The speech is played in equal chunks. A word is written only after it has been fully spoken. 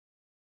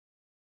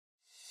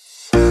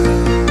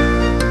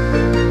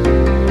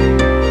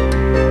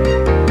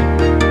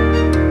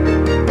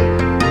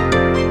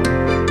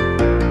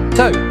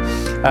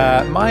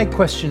My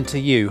question to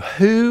you,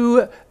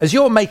 as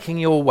you're making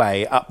your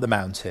way up the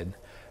mountain,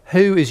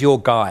 who is your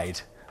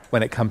guide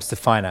when it comes to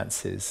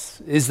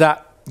finances? Is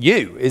that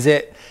you? Is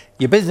it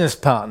your business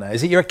partner?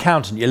 Is it your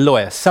accountant, your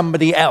lawyer,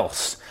 somebody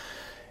else?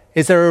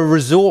 Is there a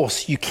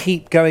resource you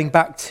keep going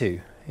back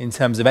to in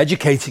terms of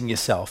educating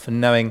yourself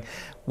and knowing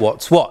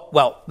what's what?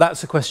 Well,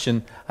 that's a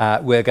question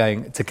we're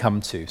going to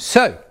come to.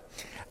 So,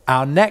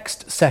 our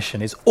next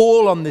session is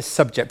all on this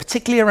subject,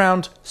 particularly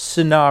around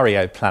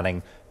scenario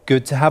planning.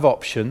 Good to have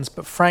options,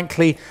 but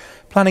frankly,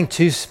 planning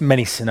too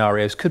many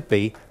scenarios could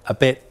be a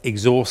bit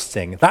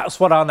exhausting. That's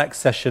what our next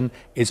session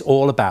is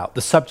all about,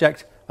 the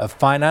subject of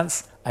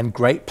finance and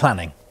great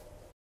planning.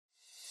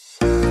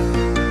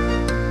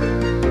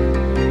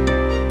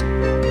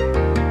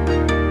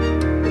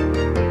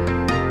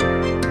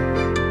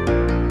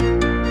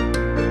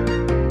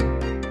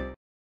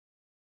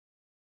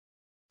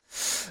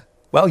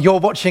 Well, you're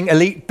watching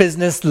Elite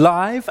Business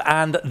Live,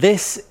 and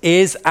this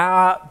is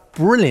our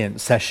brilliant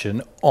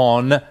session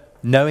on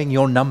knowing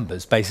your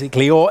numbers,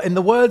 basically, or in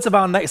the words of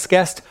our next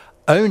guest,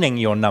 owning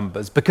your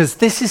numbers, because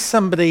this is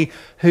somebody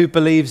who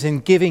believes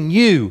in giving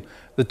you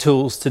the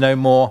tools to know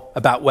more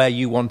about where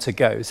you want to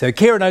go. So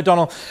Ciaran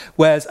O'Donnell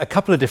wears a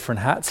couple of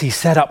different hats. He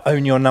set up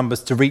Own Your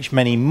Numbers to reach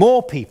many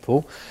more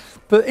people,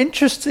 but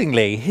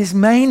interestingly, his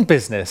main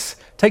business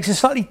takes a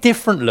slightly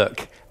different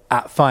look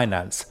at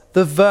finance,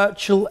 the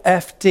virtual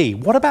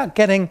FD. What about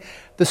getting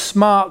the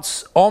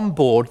smarts on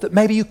board that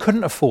maybe you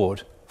couldn't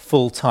afford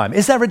full time?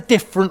 Is there a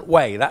different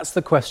way? That's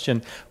the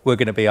question we're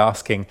going to be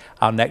asking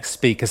our next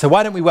speaker. So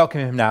why don't we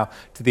welcome him now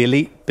to the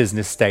Elite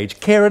Business stage,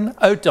 Ciaran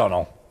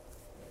O'Donnell.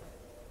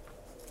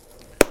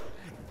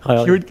 Hi,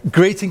 Ollie.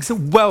 Greetings,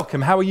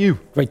 welcome. How are you?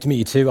 Great to meet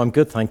you too. I'm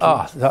good, thank you.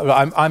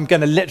 I'm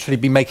going to literally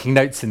be making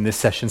notes in this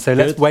session, so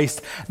let's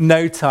waste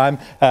no time.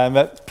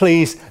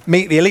 Please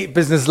meet the Elite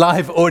Business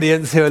Live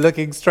audience who are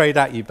looking straight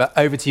at you. But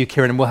over to you,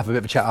 Ciaran, and we'll have a bit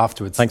of a chat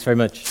afterwards. Thanks very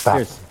much.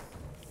 Cheers.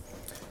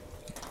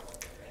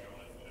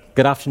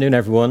 Good afternoon,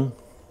 everyone.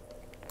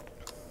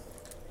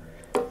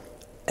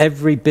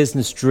 Every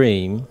business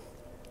dream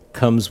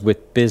comes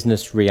with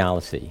business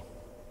reality.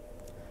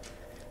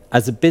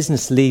 As a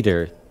business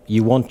leader,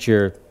 you want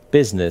your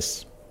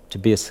business to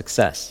be a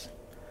success.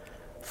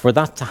 For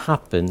that to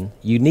happen,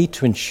 you need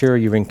to ensure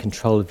you're in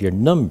control of your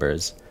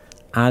numbers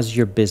as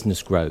your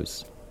business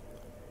grows.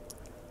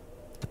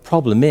 The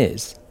problem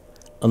is,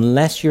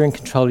 unless you're in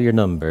control of your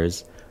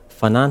numbers,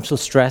 financial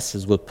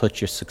stresses will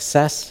put your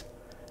success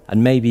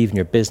and maybe even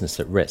your business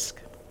at risk.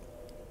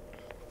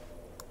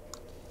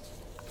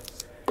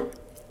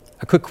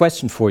 A quick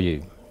question for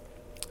you.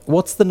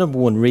 What's the number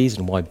one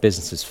reason why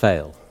businesses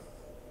fail?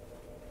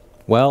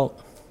 Well,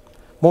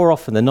 more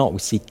often than not, we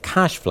see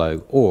cash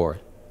flow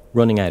or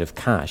running out of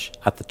cash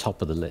at the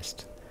top of the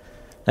list.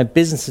 Now,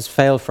 businesses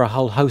fail for a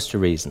whole host of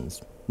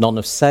reasons. Not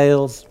enough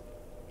sales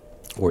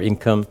or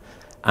income,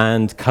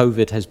 and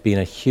COVID has been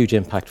a huge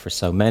impact for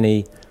so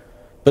many.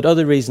 But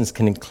other reasons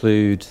can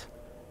include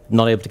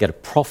not able to get a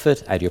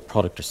profit out of your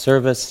product or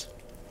service.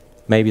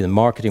 Maybe the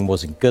marketing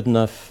wasn't good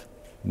enough.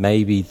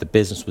 Maybe the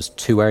business was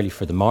too early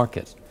for the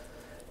market.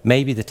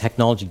 Maybe the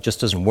technology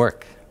just doesn't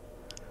work.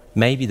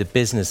 Maybe the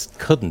business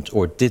couldn't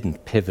or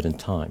didn't pivot in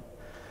time.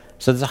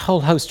 So there's a whole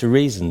host of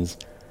reasons.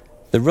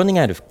 The running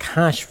out of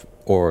cash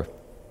or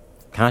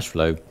cash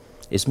flow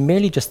is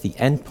merely just the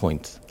end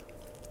point.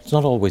 It's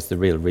not always the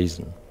real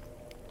reason.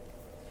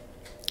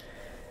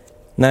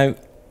 Now,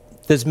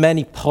 there's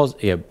many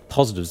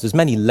positives, there's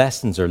many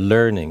lessons or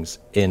learnings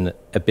in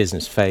a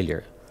business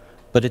failure,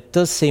 but it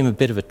does seem a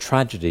bit of a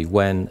tragedy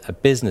when a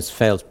business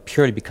fails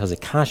purely because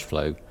of cash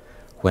flow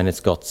when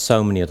it's got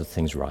so many other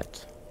things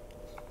right.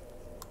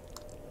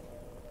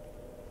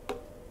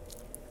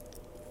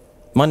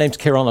 My name's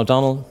Ciaran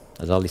O'Donnell,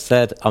 as Ollie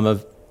said. I'm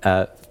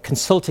a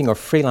consulting or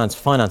freelance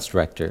finance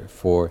director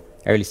for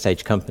early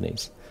stage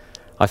companies.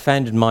 I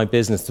founded my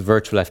business, the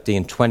Virtual FD,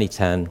 in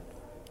 2010,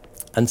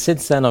 and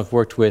since then I've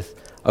worked with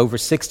over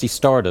 60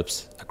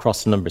 startups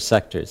across a number of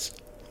sectors.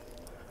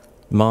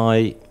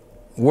 My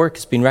work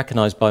has been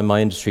recognised by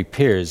my industry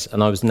peers,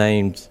 and I was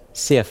named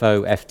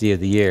CFO FD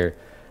of the Year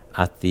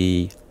at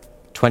the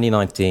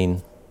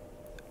 2019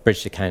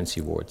 British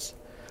Accountancy Awards.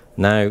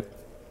 Now,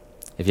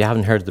 if you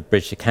haven't heard of the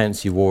British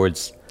Accountancy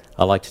Awards,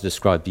 I like to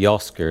describe the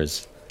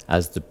Oscars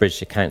as the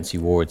British Accountancy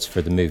Awards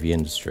for the movie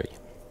industry.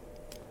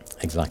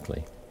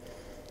 Exactly.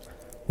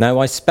 Now,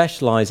 I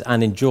specialise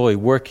and enjoy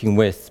working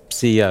with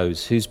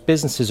CEOs whose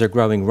businesses are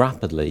growing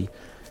rapidly,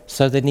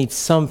 so they need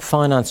some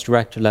finance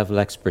director level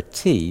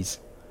expertise.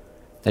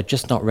 They're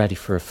just not ready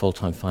for a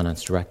full-time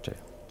finance director.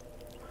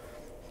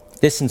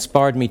 This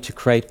inspired me to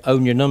create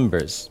Own Your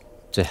Numbers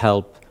to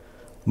help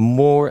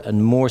more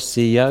and more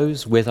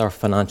CEOs with our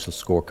financial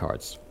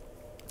scorecards.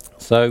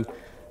 So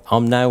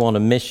I'm now on a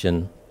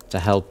mission to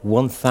help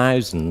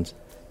 1,000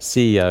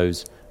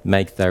 CEOs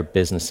make their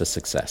business a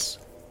success.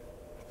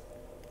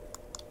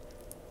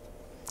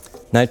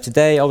 Now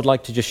today I would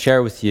like to just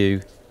share with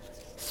you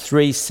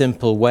 3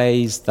 simple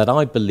ways that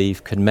I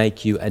believe can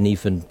make you an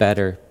even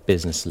better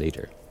business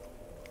leader.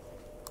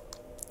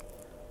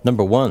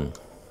 Number 1,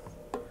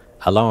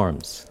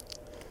 alarms.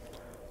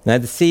 Now,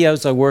 the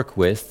CEOs I work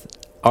with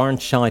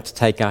aren't shy to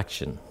take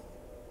action.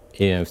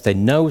 If they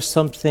know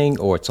something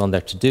or it's on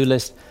their to-do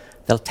list,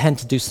 they'll tend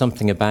to do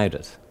something about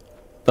it.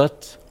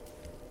 But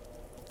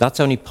that's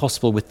only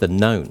possible with the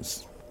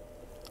knowns.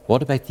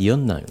 What about the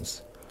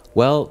unknowns?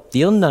 Well,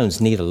 the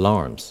unknowns need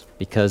alarms,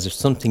 because if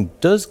something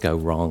does go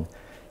wrong,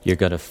 you're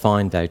going to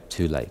find out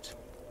too late.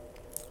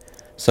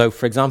 So,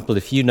 for example,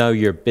 if you know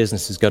your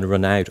business is going to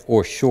run out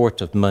or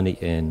short of money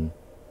in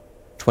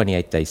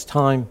 28 days'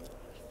 time,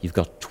 you've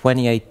got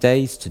 28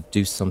 days to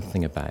do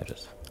something about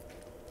it.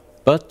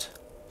 But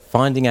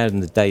finding out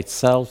in the day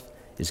itself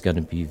is going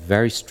to be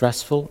very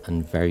stressful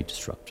and very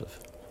disruptive.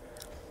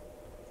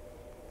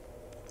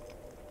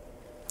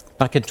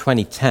 Back in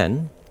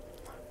 2010,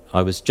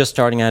 I was just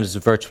starting out as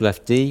a virtual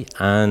FD,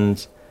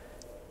 and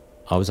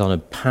I was on a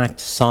packed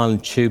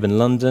silent tube in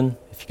London,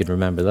 if you can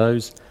remember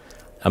those,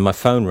 and my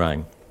phone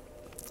rang.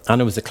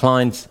 And it was a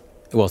client.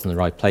 It wasn't the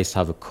right place to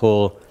have a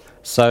call,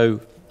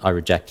 so I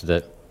rejected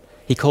it.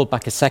 He called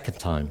back a second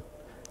time,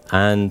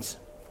 and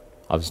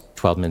I was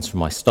 12 minutes from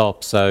my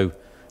stop, so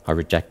I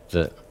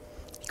rejected it.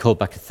 He called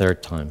back a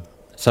third time,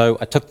 so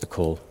I took the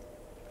call.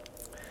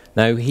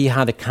 Now, he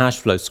had a cash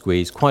flow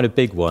squeeze, quite a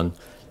big one.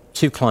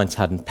 2 clients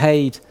hadn't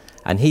paid,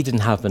 and he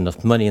didn't have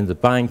enough money in the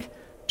bank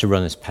to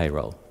run his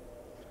payroll.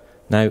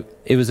 Now,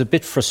 it was a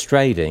bit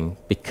frustrating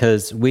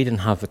because we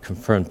didn't have a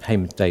confirmed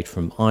payment date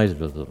from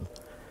either of them.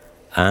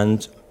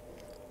 And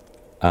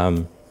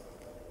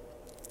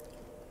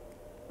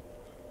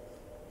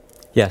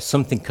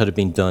something could have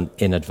been done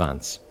in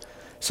advance.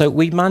 So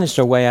we managed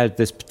our way out of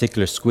this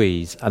particular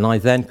squeeze, and I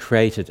then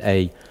created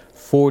a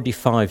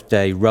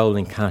 45-day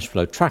rolling cash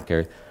flow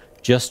tracker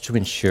just to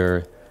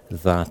ensure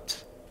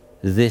that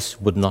this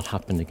would not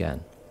happen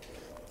again.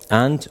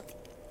 And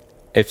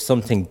if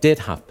something did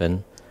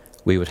happen,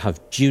 we would have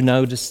due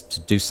notice to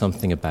do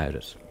something about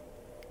it.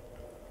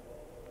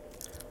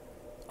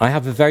 I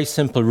have a very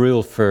simple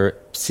rule for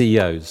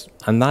CEOs,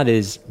 and that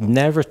is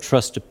never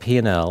trust a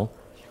P&L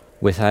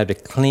without a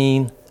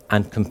clean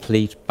and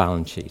complete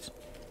balance sheet.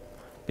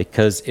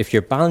 Because if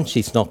your balance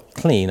sheet's not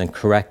clean and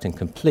correct and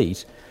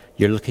complete,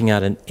 you're looking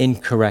at an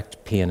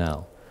incorrect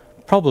P&L,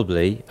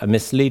 probably a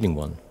misleading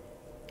one.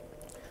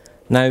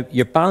 Now,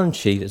 your balance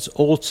sheet is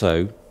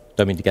also,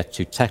 don't mean to get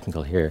too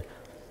technical here,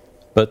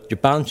 but your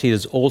balance sheet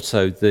is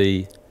also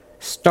the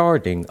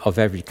starting of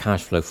every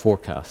cash flow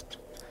forecast.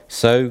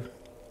 So,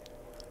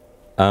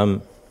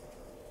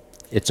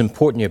 it's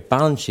important your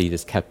balance sheet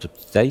is kept up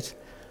to date,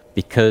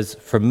 because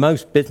for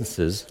most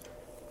businesses,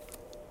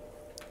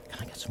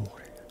 can I get some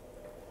water?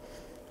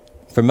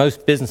 For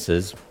most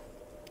businesses,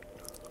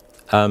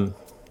 the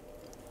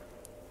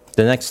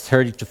next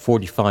 30 to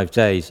 45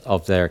 days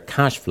of their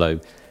cash flow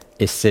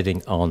is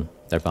sitting on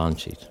their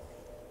balance sheet.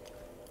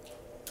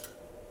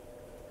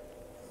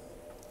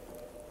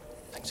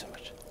 Thanks so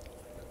much.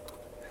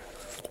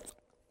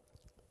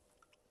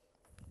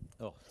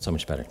 Oh, so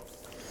much better.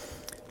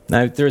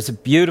 Now, there is a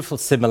beautiful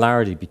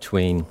similarity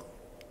between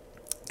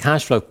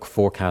cash flow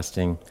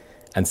forecasting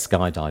and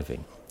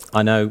skydiving.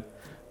 I know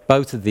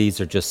both of these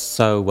are just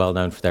so well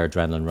known for their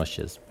adrenaline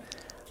rushes.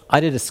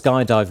 I did a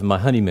skydive on my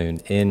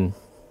honeymoon in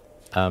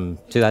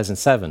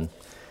 2007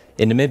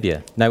 in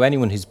Namibia. Now,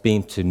 anyone who's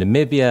been to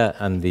Namibia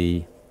and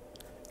the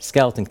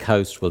Skeleton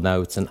Coast will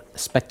know it's a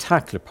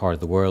spectacular part of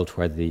the world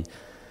where the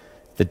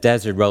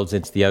desert rolls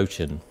into the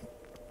ocean.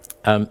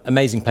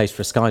 Amazing place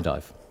for a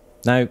skydive.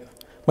 Now,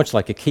 much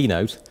like a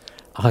keynote,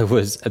 I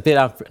was a bit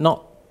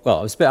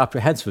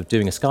apprehensive of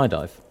doing a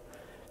skydive,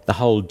 the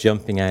whole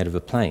jumping out of a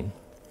plane.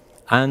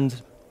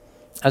 And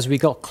as we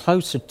got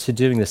closer to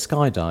doing the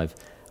skydive,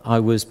 I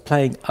was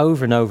playing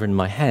over and over in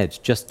my head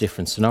just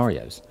different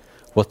scenarios.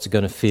 What's it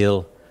going to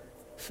feel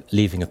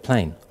leaving a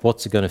plane?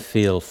 What's it going to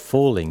feel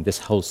falling, this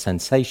whole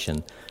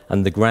sensation,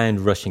 and the ground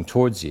rushing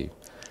towards you?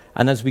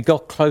 And as we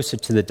got closer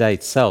to the day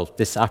itself,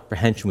 this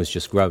apprehension was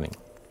just growing.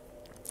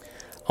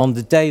 On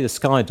the day of the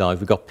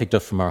skydive, we got picked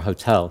up from our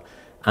hotel,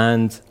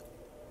 and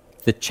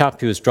the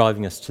chap who was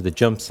driving us to the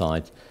jump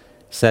site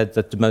said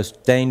that the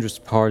most dangerous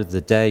part of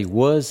the day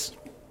was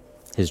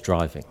his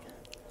driving.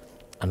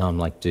 And I'm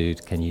like,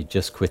 dude, can you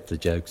just quit the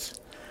jokes?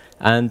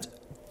 And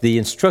the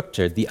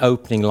instructor, the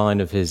opening line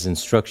of his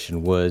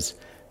instruction was,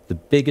 the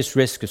biggest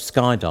risk of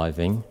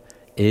skydiving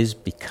is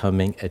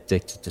becoming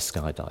addicted to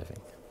skydiving.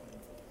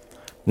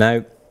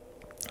 Now,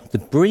 the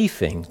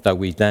briefing that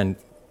we then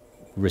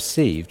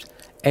received,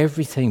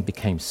 everything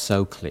became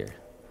so clear.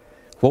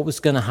 What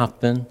was going to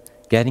happen,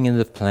 getting in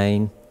the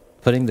plane,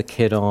 putting the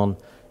kit on,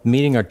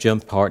 meeting our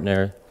jump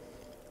partner,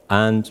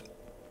 and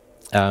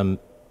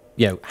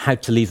how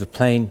to leave a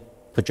plane,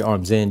 put your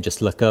arms in,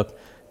 just look up,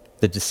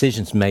 the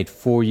decisions made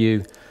for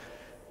you,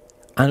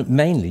 and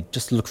mainly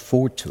just look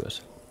forward to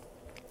it.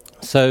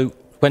 So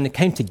when it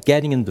came to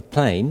getting in the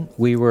plane,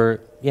 we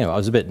were, I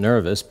was a bit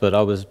nervous, but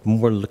I was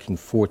more looking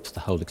forward to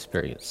the whole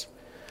experience.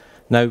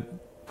 Now,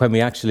 when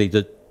we actually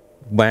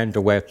wound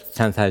our way up to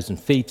 10,000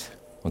 feet,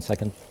 1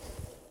 second.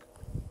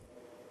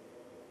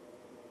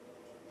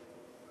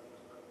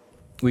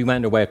 We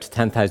wound our way up to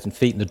 10,000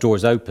 feet and the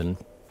doors open.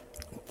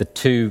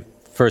 the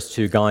first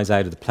two guys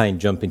out of the plane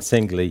jumping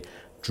singly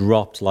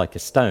dropped like a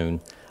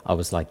stone, I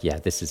was like, yeah,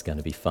 this is going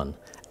to be fun.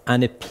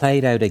 And it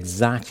played out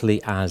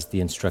exactly as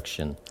the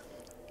instruction.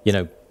 You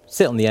know,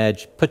 sit on the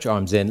edge, put your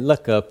arms in,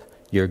 look up,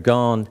 you're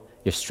gone,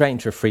 you're straight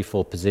into a free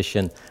fall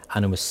position,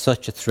 and it was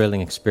such a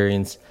thrilling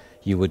experience.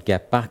 You would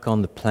get back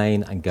on the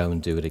plane and go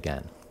and do it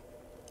again.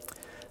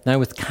 Now,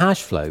 with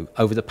cash flow,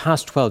 over the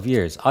past 12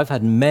 years, I've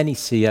had many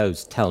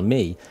CEOs tell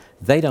me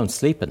they don't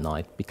sleep at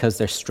night because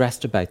they're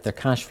stressed about their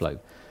cash flow.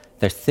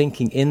 They're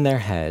thinking in their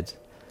head,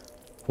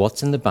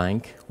 what's in the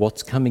bank,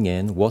 what's coming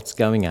in, what's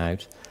going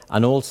out,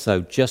 and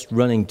also just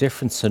running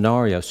different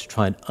scenarios to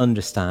try and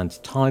understand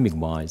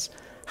timing-wise,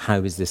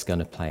 how is this going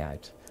to play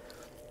out?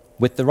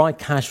 With the right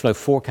cash flow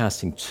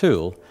forecasting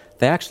tool,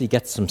 they actually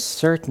get some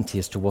certainty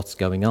as to what's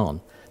going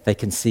on. They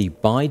can see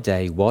by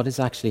day what is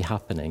actually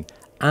happening,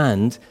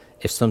 and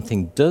if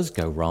something does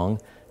go wrong,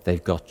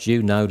 they've got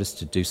due notice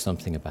to do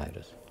something about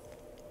it.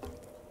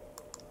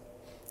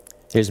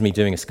 Here's me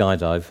doing a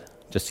skydive,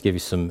 just to give you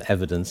some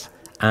evidence.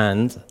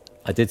 And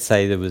I did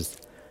say there was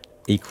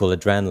equal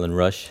adrenaline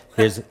rush.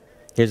 Here's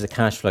a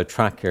cash flow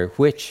tracker,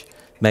 which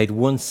made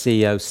one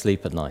CEO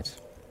sleep at night.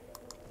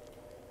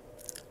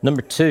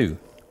 Number 2,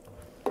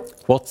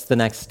 what's the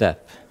next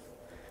step?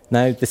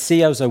 Now, the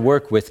CEOs I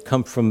work with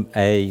come from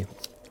a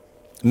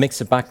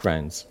mix of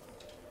backgrounds.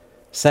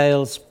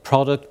 Sales,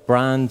 product,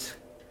 brand,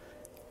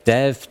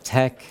 dev,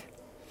 tech,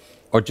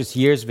 or just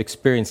years of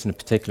experience in a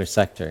particular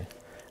sector.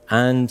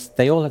 And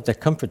they all have their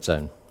comfort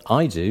zone.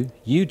 I do,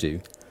 you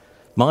do.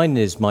 Mine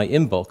is my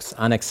inbox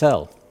and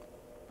Excel.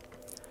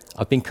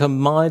 I've become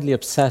mildly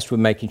obsessed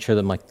with making sure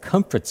that my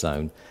comfort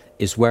zone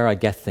is where I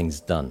get things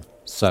done.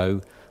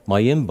 So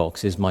my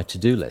inbox is my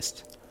to-do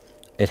list.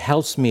 It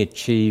helps me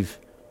achieve,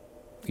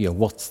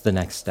 what's the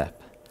next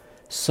step?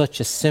 Such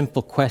a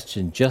simple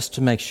question just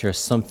to make sure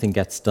something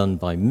gets done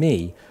by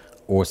me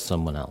or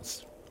someone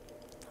else.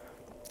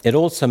 It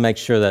also makes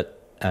sure that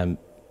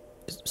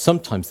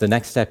sometimes the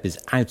next step is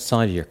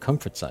outside of your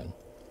comfort zone.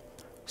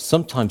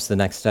 Sometimes the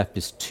next step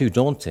is too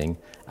daunting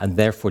and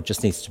therefore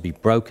just needs to be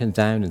broken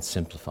down and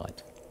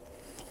simplified.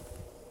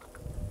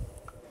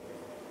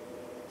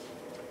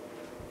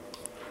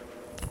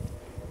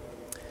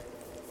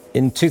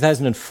 In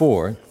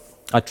 2004,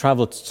 I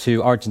traveled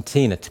to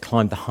Argentina to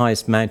climb the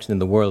highest mountain in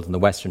the world in the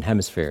Western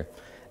Hemisphere,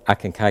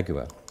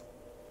 Aconcagua.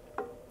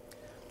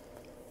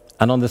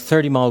 And on the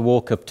 30-mile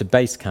walk up to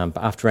base camp,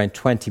 after around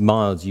 20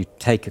 miles, you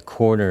take a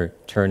corner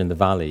turn in the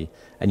valley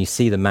and you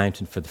see the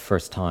mountain for the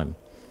first time.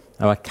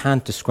 Now, I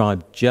can't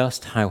describe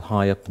just how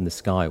high up in the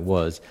sky it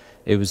was.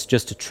 It was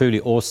just a truly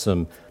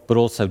awesome but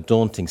also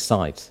daunting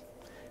sight.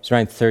 It's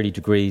around 30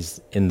 degrees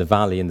in the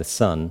valley in the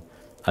sun,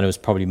 and it was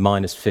probably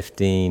minus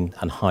 15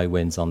 and high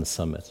winds on the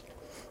summit.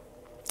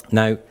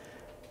 Now,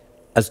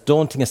 as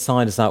daunting a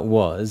sight as that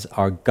was,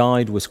 our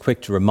guide was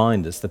quick to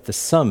remind us that the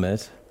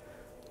summit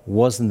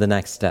wasn't the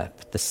next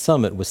step. The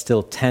summit was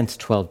still 10 to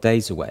 12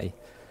 days away.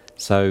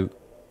 So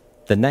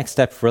the next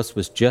step for us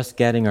was just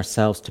getting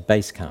ourselves to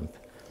base camp.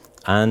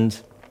 And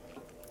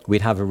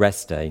we'd have a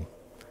rest day.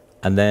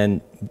 And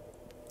then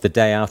the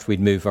day after, we'd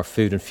move our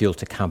food and fuel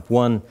to Camp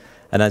 1.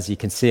 And as you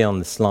can see on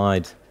the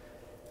slide,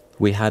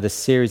 we had a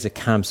series of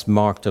camps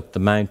marked up the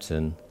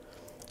mountain.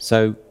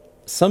 So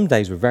some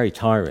days were very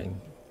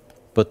tiring,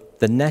 but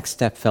the next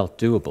step felt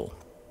doable.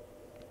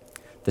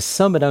 The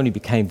summit only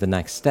became the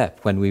next step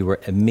when we were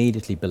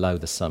immediately below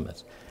the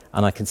summit.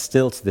 And I can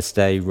still to this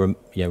day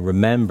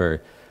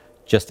remember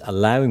just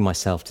allowing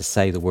myself to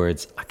say the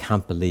words, I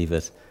can't believe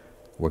it,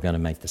 we're going to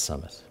make the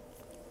summit.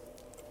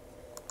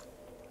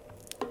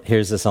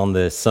 Here's us on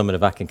the summit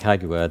of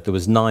Aconcagua. There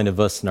was 9 of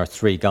us and our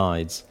 3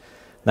 guides.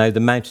 Now,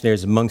 the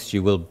mountaineers amongst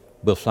you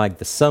will flag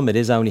the summit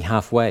is only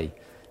halfway.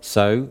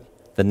 So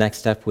the next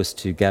step was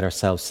to get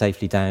ourselves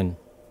safely down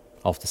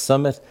off the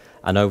summit,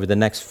 and over the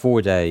next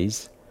 4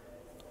 days,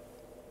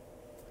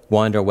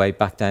 wind our way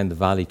back down the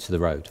valley to the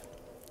road.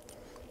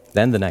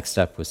 Then the next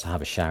step was to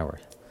have a shower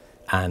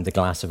and a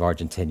glass of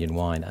Argentinian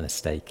wine and a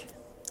steak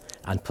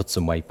and put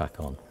some weight back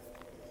on.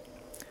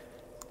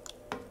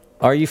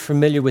 Are you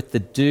familiar with the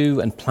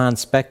do and plan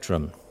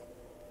spectrum?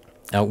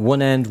 At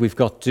one end, we've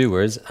got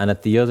doers, and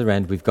at the other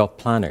end, we've got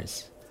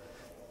planners.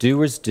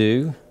 Doers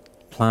do,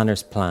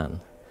 planners plan.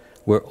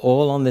 We're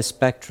all on this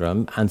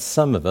spectrum, and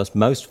some of us,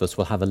 most of us,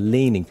 will have a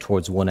leaning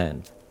towards one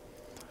end.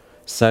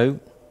 So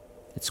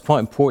it's quite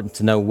important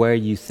to know where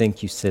you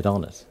think you sit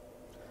on it.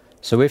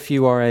 So if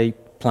you are a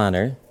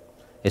planner,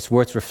 it's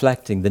worth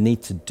reflecting the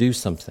need to do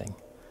something.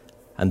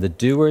 And the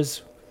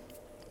doers,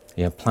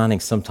 planning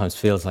sometimes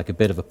feels like a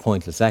bit of a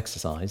pointless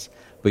exercise,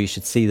 but you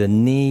should see the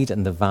need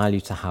and the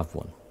value to have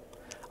one.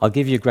 I'll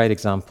give you a great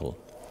example.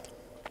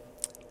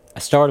 A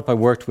startup I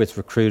worked with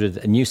recruited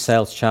a new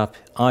sales chap.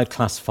 I'd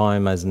classify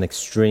him as an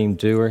extreme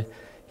doer.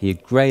 He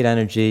had great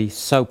energy,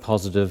 so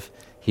positive.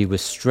 He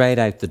was straight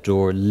out the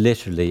door,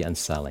 literally, and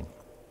selling.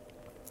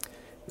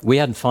 We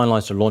hadn't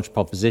finalised our launch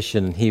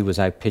proposition, and he was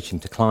out pitching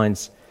to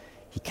clients.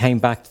 He came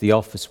back to the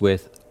office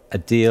with a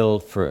deal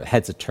for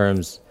heads of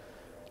terms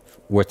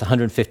worth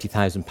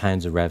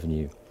 £150,000 of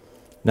revenue.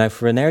 Now,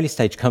 for an early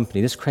stage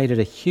company, this created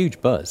a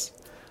huge buzz,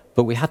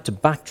 but we had to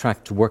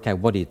backtrack to work out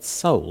what he had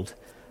sold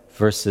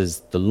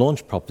versus the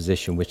launch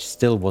proposition, which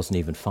still wasn't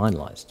even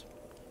finalized.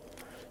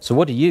 So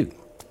what are you,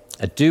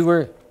 a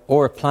doer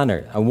or a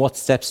planner, and what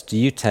steps do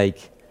you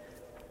take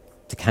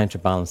to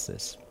counterbalance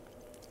this?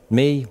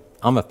 Me,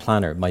 I'm a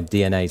planner. My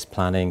DNA is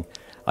planning.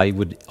 I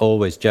would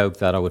always joke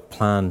that I would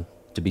plan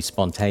to be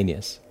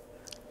spontaneous.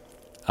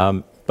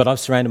 But I've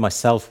surrounded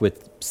myself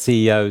with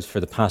CEOs for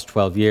the past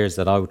 12 years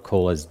that I would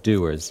call as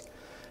doers,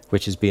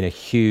 which has been a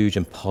huge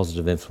and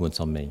positive influence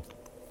on me.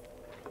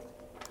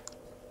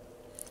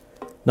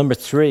 Number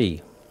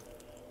 3,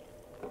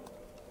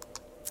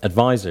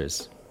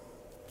 advisors.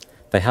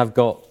 They have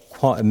got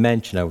quite a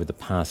mention over the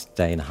past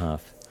day and a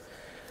half.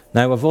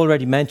 Now, I've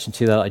already mentioned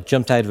to you that I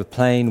jumped out of a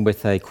plane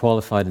with a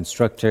qualified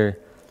instructor,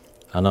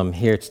 and I'm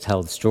here to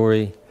tell the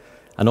story.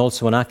 And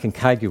also in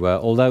Aconcagua,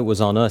 although it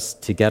was on us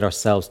to get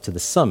ourselves to the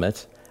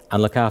summit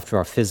and look after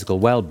our physical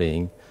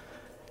well-being,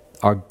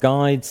 our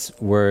guides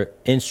were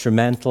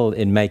instrumental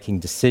in making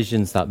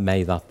decisions that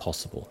made that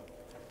possible.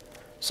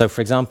 So,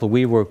 for example,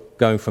 we were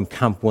going from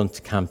Camp 1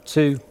 to Camp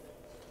 2.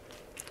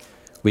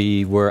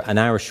 We were an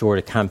hour short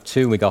of Camp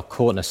 2, and we got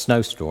caught in a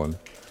snowstorm.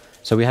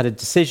 So we had a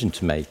decision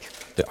to make.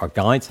 Our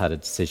guides had a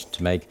decision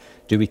to make.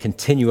 Do we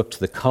continue up to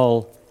the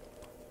col,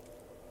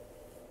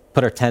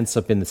 put our tents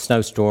up in the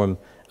snowstorm,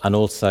 and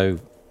also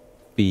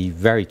be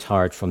very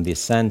tired from the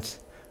ascent?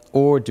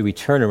 Or do we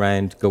turn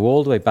around, go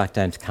all the way back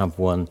down to Camp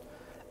 1,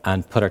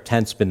 and put our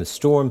tents up in the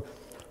storm,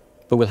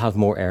 but we'll have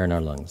more air in our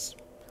lungs?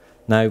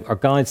 Now, our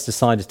guides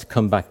decided to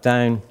come back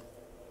down.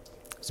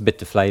 It was a bit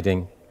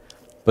deflating,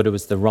 but it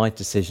was the right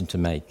decision to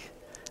make.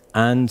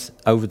 And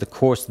over the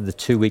course of the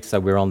 2 weeks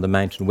that we were on the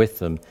mountain with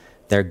them,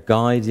 their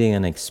guiding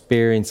and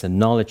experience and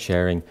knowledge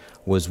sharing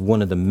was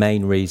one of the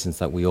main reasons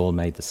that we all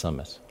made the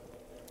summit.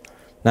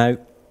 Now,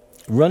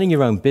 running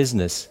your own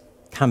business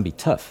can be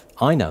tough.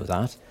 I know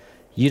that.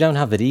 You don't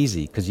have it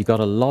easy because you've got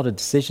a lot of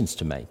decisions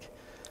to make.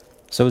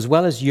 So as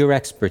well as your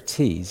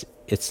expertise,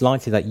 it's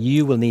likely that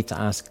you will need to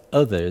ask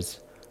others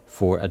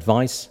for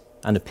advice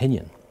and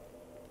opinion.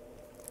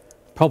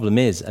 Problem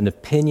is, an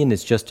opinion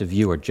is just a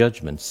view or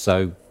judgment,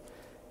 so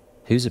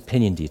whose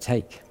opinion do you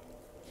take?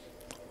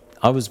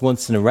 I was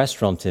once in a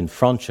restaurant in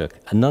Franschhoek,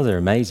 another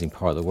amazing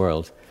part of the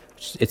world.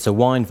 It's a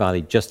wine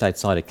valley just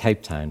outside of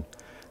Cape Town.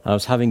 And I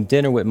was having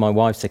dinner with my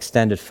wife's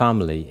extended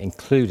family,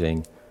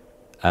 including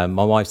my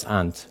wife's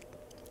aunt,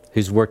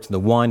 who's worked in the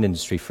wine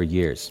industry for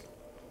years.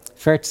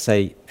 Fair to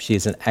say, she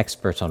is an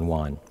expert on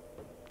wine.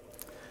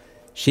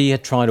 She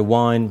had tried a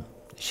wine.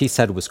 She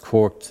said it was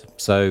corked,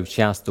 so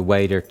she asked the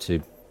waiter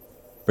to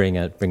bring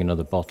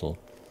another bottle.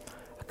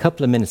 A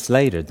couple of minutes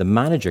later, the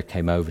manager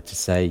came over to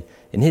say,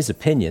 in his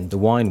opinion, the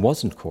wine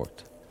wasn't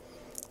corked.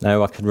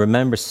 Now, I can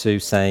remember Sue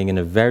saying in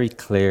a very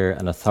clear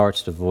and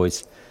authoritative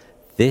voice,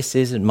 "This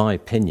isn't my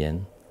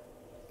opinion,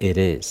 it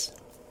is."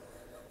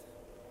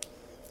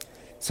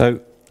 So,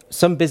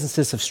 some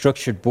businesses have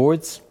structured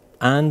boards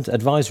and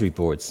advisory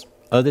boards.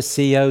 Other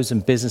CEOs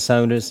and business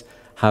owners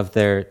have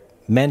their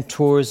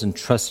mentors and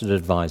trusted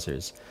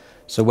advisors.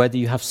 So whether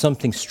you have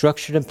something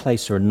structured in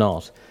place or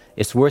not,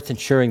 it's worth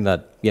ensuring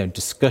that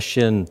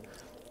discussion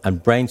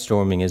and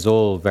brainstorming is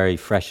all very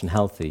fresh and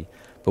healthy.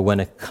 But when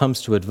it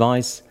comes to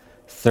advice,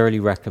 thoroughly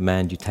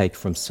recommend you take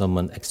from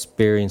someone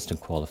experienced and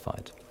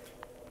qualified.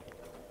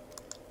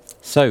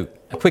 So,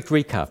 a quick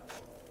recap.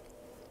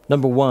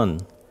 Number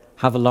 1,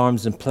 have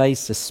alarms in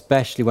place,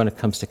 especially when it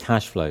comes to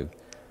cash flow.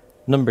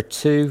 Number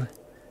 2,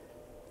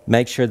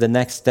 make sure the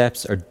next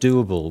steps are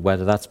doable,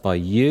 whether that's by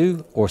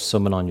you or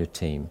someone on your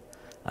team.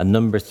 And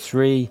number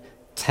 3,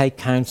 take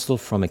counsel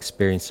from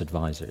experienced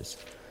advisors.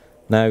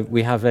 Now,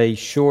 we have a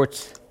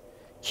short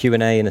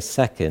Q&A in a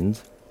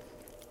second,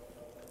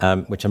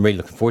 which I'm really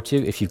looking forward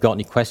to. If you've got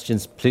any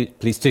questions,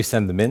 please do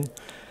send them in.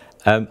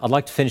 I'd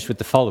like to finish with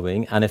the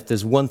following, and if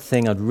there's one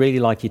thing I'd really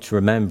like you to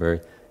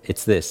remember,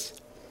 it's this.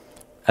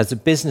 As a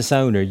business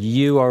owner,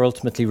 you are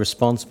ultimately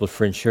responsible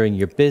for ensuring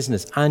your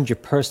business and your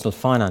personal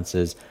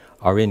finances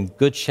are in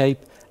good shape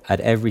at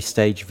every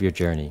stage of your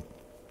journey.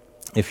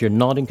 If you're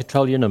not in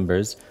control of your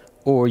numbers,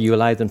 or you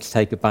allow them to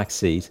take a back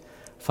seat,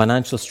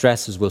 financial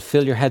stresses will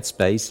fill your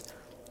headspace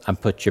and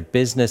put your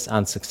business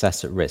and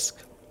success at risk.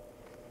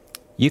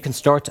 You can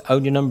start to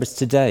own your numbers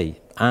today,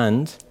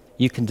 and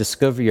you can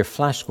discover your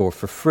flash score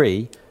for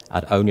free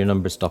at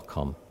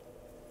ownyournumbers.com.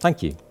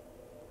 Thank you.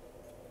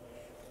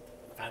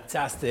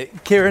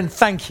 Fantastic. Ciaran,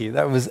 thank you.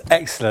 That was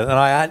excellent. And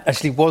I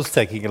actually was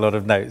taking a lot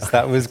of notes.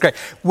 That was great.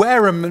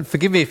 Where,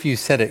 forgive me if you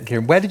said it,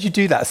 Ciaran, where did you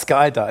do that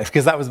skydive?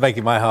 Because that was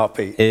making my heart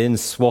beat. In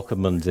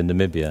Swakopmund in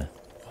Namibia.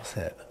 Was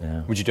it?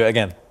 Yeah. Would you do it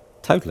again?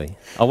 Totally.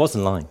 I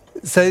wasn't lying.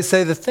 So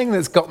the thing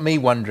that's got me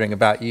wondering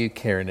about you,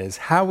 Ciaran, is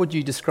how would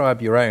you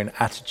describe your own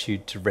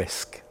attitude to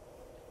risk?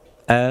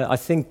 I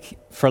think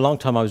for a long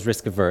time I was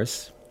risk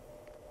averse.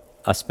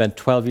 I spent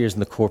 12 years in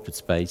the corporate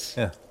space.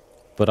 Yeah.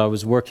 But I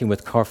was working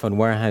with Carphone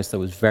Warehouse that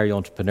was very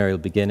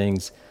entrepreneurial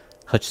beginnings.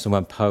 Hutchison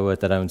Whampoa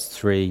that owns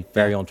 3,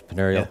 very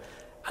entrepreneurial.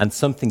 Yeah. And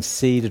something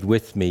seeded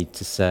with me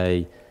to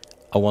say,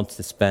 I wanted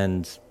to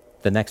spend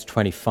the next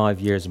 25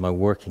 years of my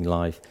working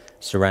life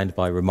surrounded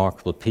by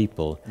remarkable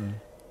people,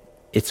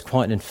 it's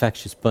quite an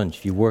infectious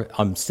bunch.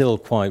 I'm still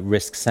quite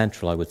risk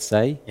central, I would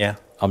say. Yeah.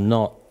 I'm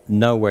not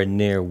nowhere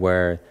near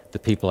where the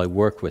people I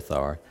work with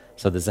are.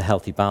 So there's a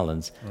healthy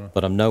balance,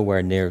 but I'm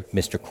nowhere near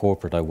Mr.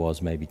 Corporate I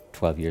was maybe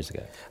 12 years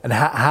ago. And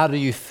how do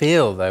you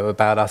feel, though,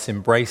 about us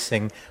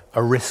embracing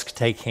a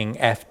risk-taking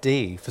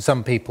FD? For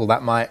some people,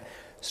 that might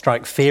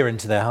strike fear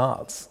into their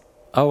hearts.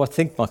 Oh, I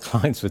think my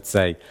clients would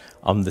say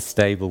I'm the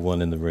stable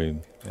one in the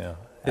room. Yeah.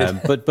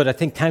 But I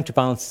think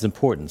counterbalance is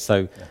important.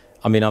 So,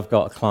 I mean, I've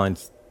got a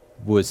client,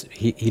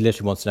 he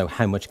literally wants to know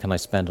how much can I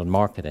spend on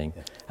marketing,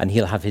 and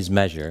he'll have his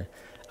measure,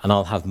 and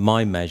I'll have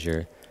my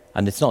measure.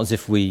 And it's not as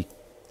if we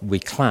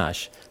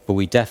clash, but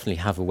we definitely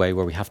have a way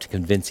where we have to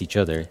convince each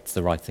other it's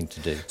the right thing to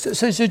do.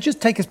 So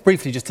just take us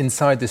briefly just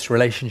inside this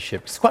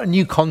relationship. It's quite a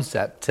new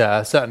concept,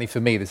 certainly for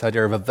me, this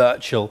idea of a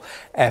virtual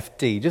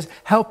FD. Just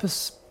help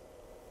us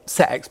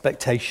set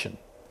expectation.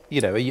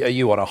 You know, are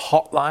you on a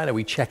hotline? Are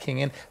we checking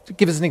in?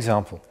 Give us an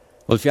example.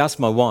 Well, if you ask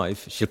my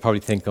wife, she'll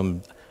probably think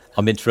I'm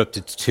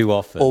interrupted too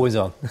often. Always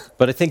on.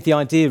 But I think the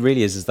idea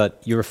really is that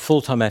you're a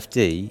full-time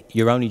FD.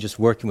 You're only just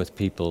working with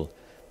people,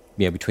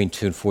 between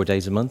 2 and 4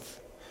 days a month.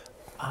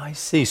 I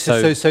see.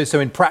 So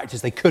in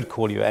practice, they could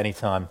call you at any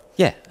time.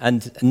 Yeah,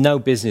 and no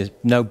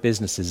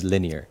business is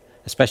linear,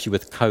 especially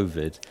with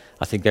COVID.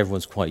 I think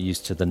everyone's quite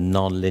used to the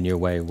non-linear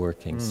way of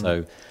working.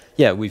 So,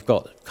 yeah, we've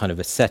got kind of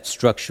a set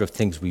structure of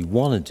things we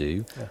want to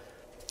do. Yeah.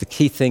 The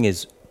key thing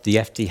is the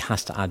FD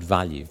has to add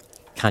value.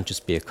 Can't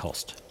just be a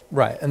cost.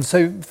 Right. And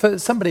so for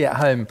somebody at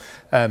home,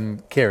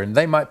 Ciaran,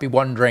 they might be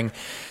wondering,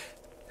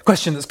 a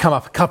question that's come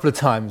up a couple of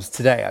times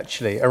today,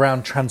 actually,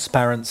 around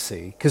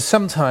transparency, because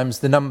sometimes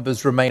the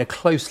numbers remain a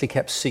closely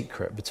kept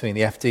secret between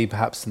the FD,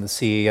 perhaps, and the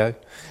CEO,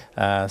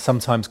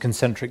 sometimes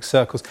concentric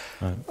circles.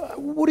 Right.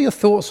 What are your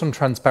thoughts on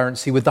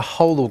transparency with the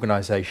whole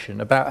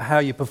organisation about how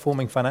you're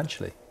performing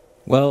financially?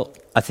 Well,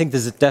 I think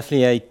there's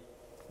definitely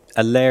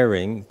a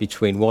layering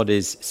between what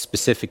is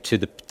specific to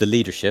the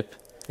leadership.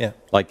 Yeah.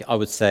 Like I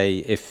would say,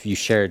 if you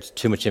shared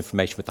too much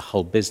information with the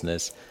whole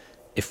business,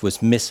 if it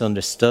was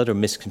misunderstood or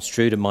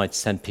misconstrued, it might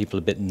send people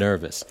a bit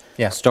nervous.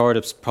 Yeah.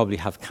 Startups probably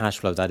have cash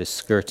flow that is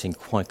skirting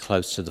quite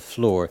close to the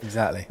floor.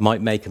 Exactly.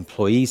 Might make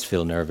employees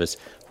feel nervous,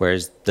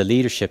 whereas the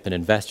leadership and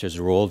investors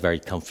are all very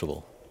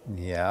comfortable.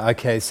 Yeah,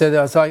 okay. So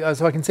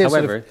I can see.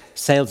 However,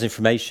 sales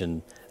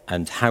information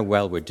and how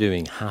well we're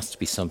doing has to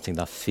be something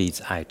that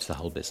feeds out to the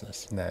whole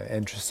business. No,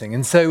 interesting.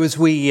 And so as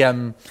we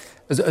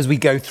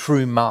go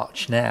through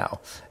March now,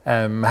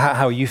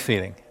 how are you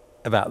feeling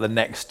about the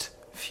next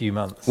few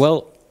months?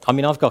 Well, I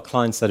mean, I've got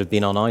clients that have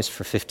been on ice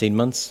for 15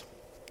 months.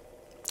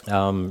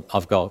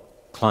 I've got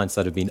clients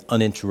that have been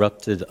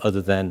uninterrupted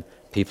other than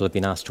people have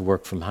been asked to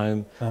work from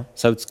home. Uh-huh.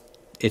 So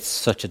it's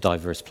such a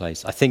diverse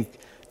place. I think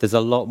there's a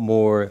lot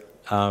more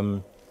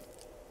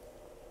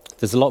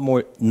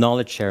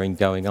knowledge sharing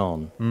going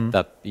on.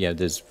 That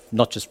there's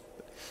not just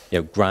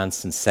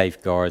grants and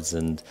safeguards,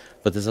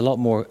 but there's a lot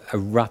more a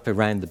wrap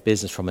around the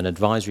business from an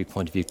advisory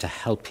point of view to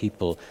help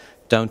people.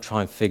 Don't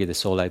try and figure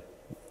this all out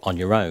on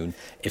your own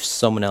if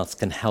someone else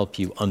can help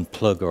you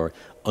unplug or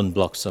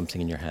unblock something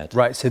in your head.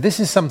 Right, so this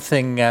is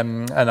something,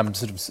 and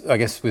I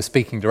guess we're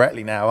speaking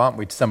directly now, aren't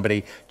we, to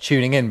somebody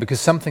tuning in, because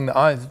something that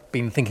I've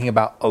been thinking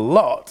about a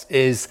lot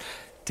is,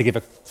 to give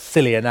a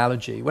silly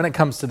analogy, when it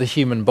comes to the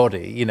human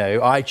body,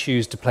 I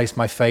choose to place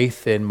my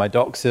faith in my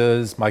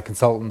doctors, my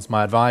consultants,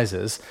 my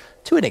advisors.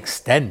 To an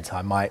extent,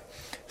 I might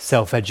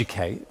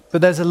self-educate,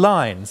 but there's a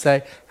line.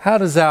 So how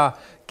does our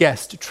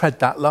guest tread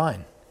that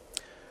line?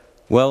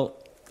 Well,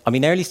 I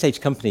mean, early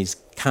stage companies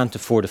can't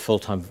afford a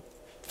full-time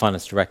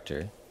finance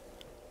director.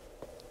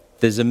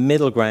 There's a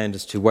middle ground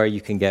as to where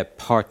you can get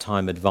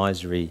part-time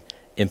advisory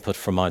input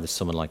from either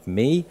someone like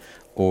me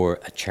or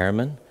a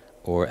chairman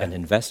or an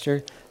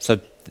investor. So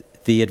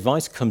the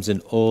advice comes in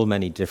all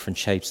many different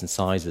shapes and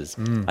sizes.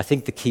 I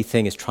think the key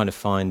thing is trying to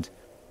find,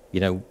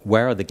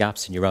 where are the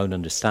gaps in your own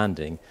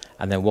understanding,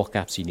 and then what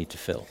gaps you need to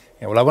fill.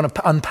 Yeah, well, I want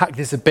to unpack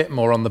this a bit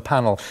more on the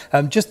panel.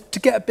 Just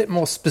to get a bit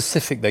more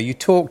specific, though, you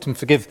talked, and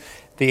forgive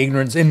the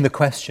ignorance in the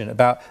question,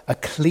 about a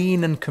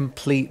clean and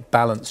complete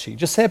balance sheet.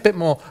 Just say a bit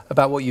more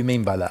about what you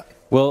mean by that.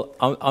 Well,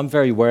 I'm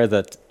very aware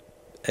that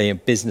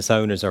business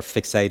owners are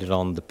fixated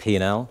on the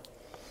P&L,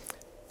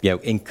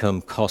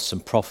 income, costs,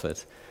 and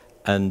profit,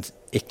 and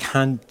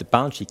the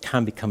balance sheet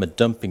can become a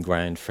dumping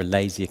ground for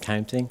lazy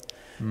accounting.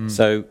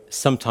 So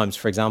sometimes,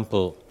 for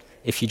example,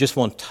 if you just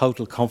want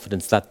total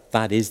confidence that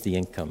that is the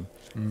income,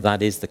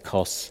 that is the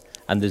costs,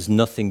 and there's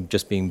nothing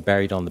just being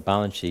buried on the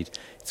balance sheet,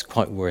 it's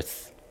quite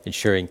worth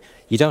ensuring.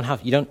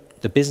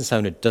 The business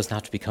owner doesn't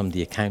have to become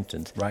the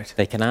accountant. Right.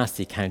 They can ask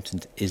the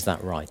accountant, is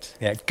that right?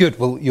 Yeah, good.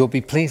 Well, you'll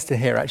be pleased to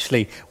hear,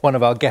 actually, one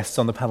of our guests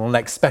on the panel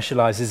next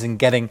specialises in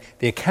getting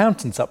the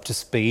accountants up to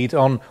speed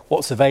on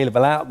what's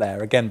available out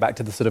there. Again, back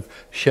to the sort of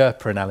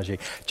Sherpa analogy.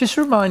 Just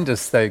remind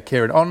us, though,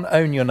 Ciaran, on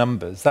Own Your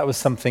Numbers, that was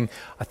something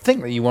I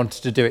think that you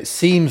wanted to do, it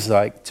seems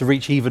like, to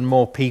reach even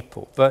more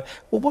people. But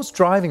what's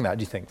driving that,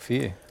 do you think, for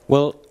you?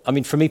 Well, I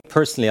mean, for me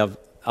personally,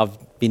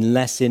 I've been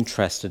less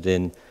interested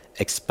in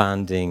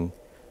expanding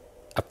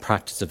a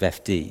practice of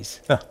FDs,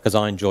 because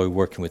I enjoy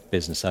working with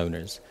business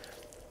owners.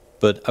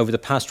 But over the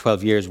past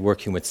 12 years,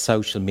 working with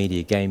social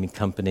media gaming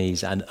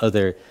companies and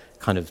other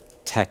kind of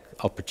tech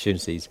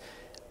opportunities,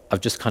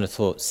 I've just kind of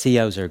thought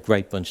CEOs are a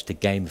great bunch to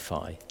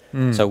gamify.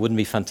 So it wouldn't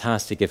be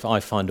fantastic if I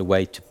find a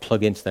way to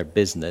plug into their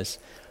business,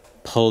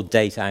 pull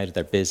data out of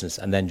their business,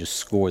 and then just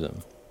score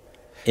them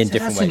in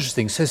different ways. That's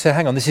interesting. So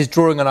hang on, this is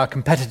drawing on our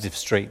competitive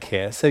streak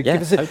here. So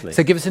Yeah,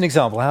 so give us an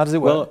example. How does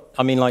it work? Well,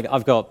 I mean, like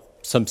I've got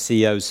some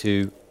CEOs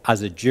who,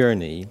 as a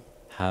journey,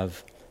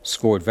 have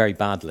scored very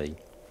badly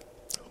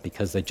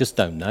because they just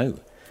don't know.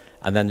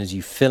 And then as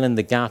you fill in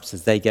the gaps,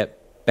 as they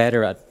get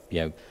better at,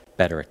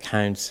 better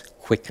accounts,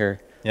 quicker,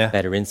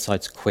 better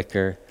insights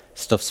quicker,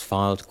 stuff's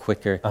filed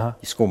quicker,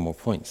 you score more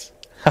points.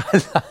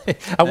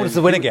 And what does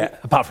the winner get,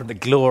 apart from the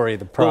glory,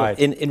 the pride?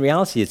 Well, in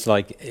reality, it's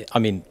like, I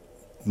mean,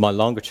 my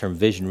longer-term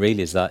vision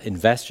really is that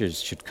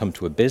investors should come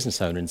to a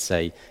business owner and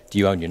say, do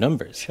you own your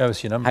numbers? Show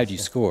us your numbers. How do you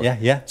score?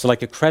 Yeah. So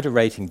like a credit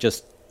rating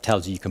just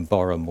tells you can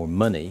borrow more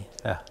money.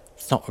 Yeah.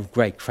 It's not a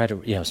great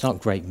credit, it's not a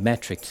great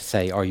metric to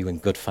say, are you in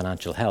good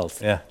financial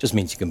health? Yeah. It just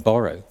means you can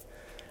borrow.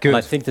 Good. And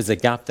I think there's a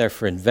gap there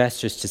for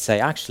investors to say,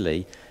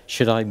 actually,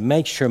 should I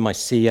make sure my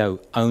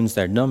CEO owns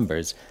their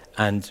numbers,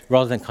 and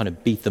rather than kind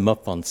of beat them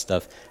up on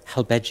stuff,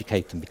 help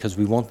educate them, because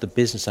we want the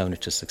business owner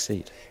to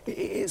succeed.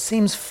 It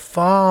seems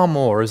far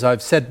more, as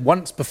I've said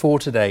once before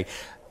today,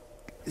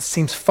 it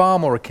seems far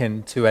more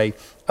akin to a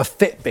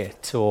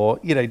Fitbit, or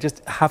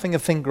just having a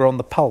finger on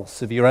the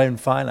pulse of your own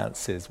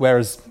finances,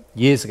 whereas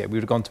years ago we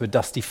would have gone to a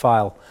dusty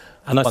file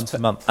once a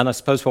month. And I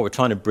suppose what we're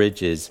trying to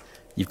bridge is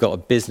you've got a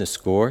business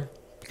score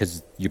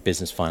because your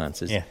business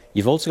finances. Yeah.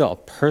 You've also got a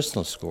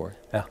personal score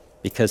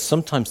because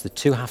sometimes the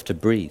two have to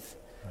breathe.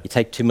 You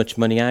take too much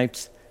money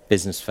out,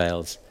 business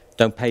fails.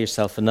 Don't pay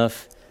yourself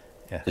enough.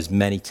 Yeah. There's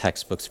many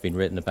textbooks been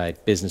written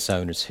about business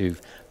owners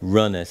who've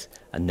run it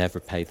and never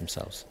paid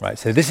themselves. Right,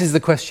 so this is the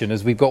question,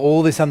 as we've got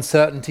all this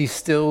uncertainty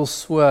still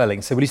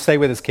swirling. So will you stay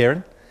with us,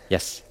 Ciaran?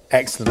 Yes.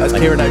 Excellent. That's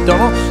Ciaran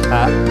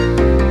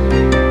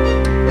O'Donnell.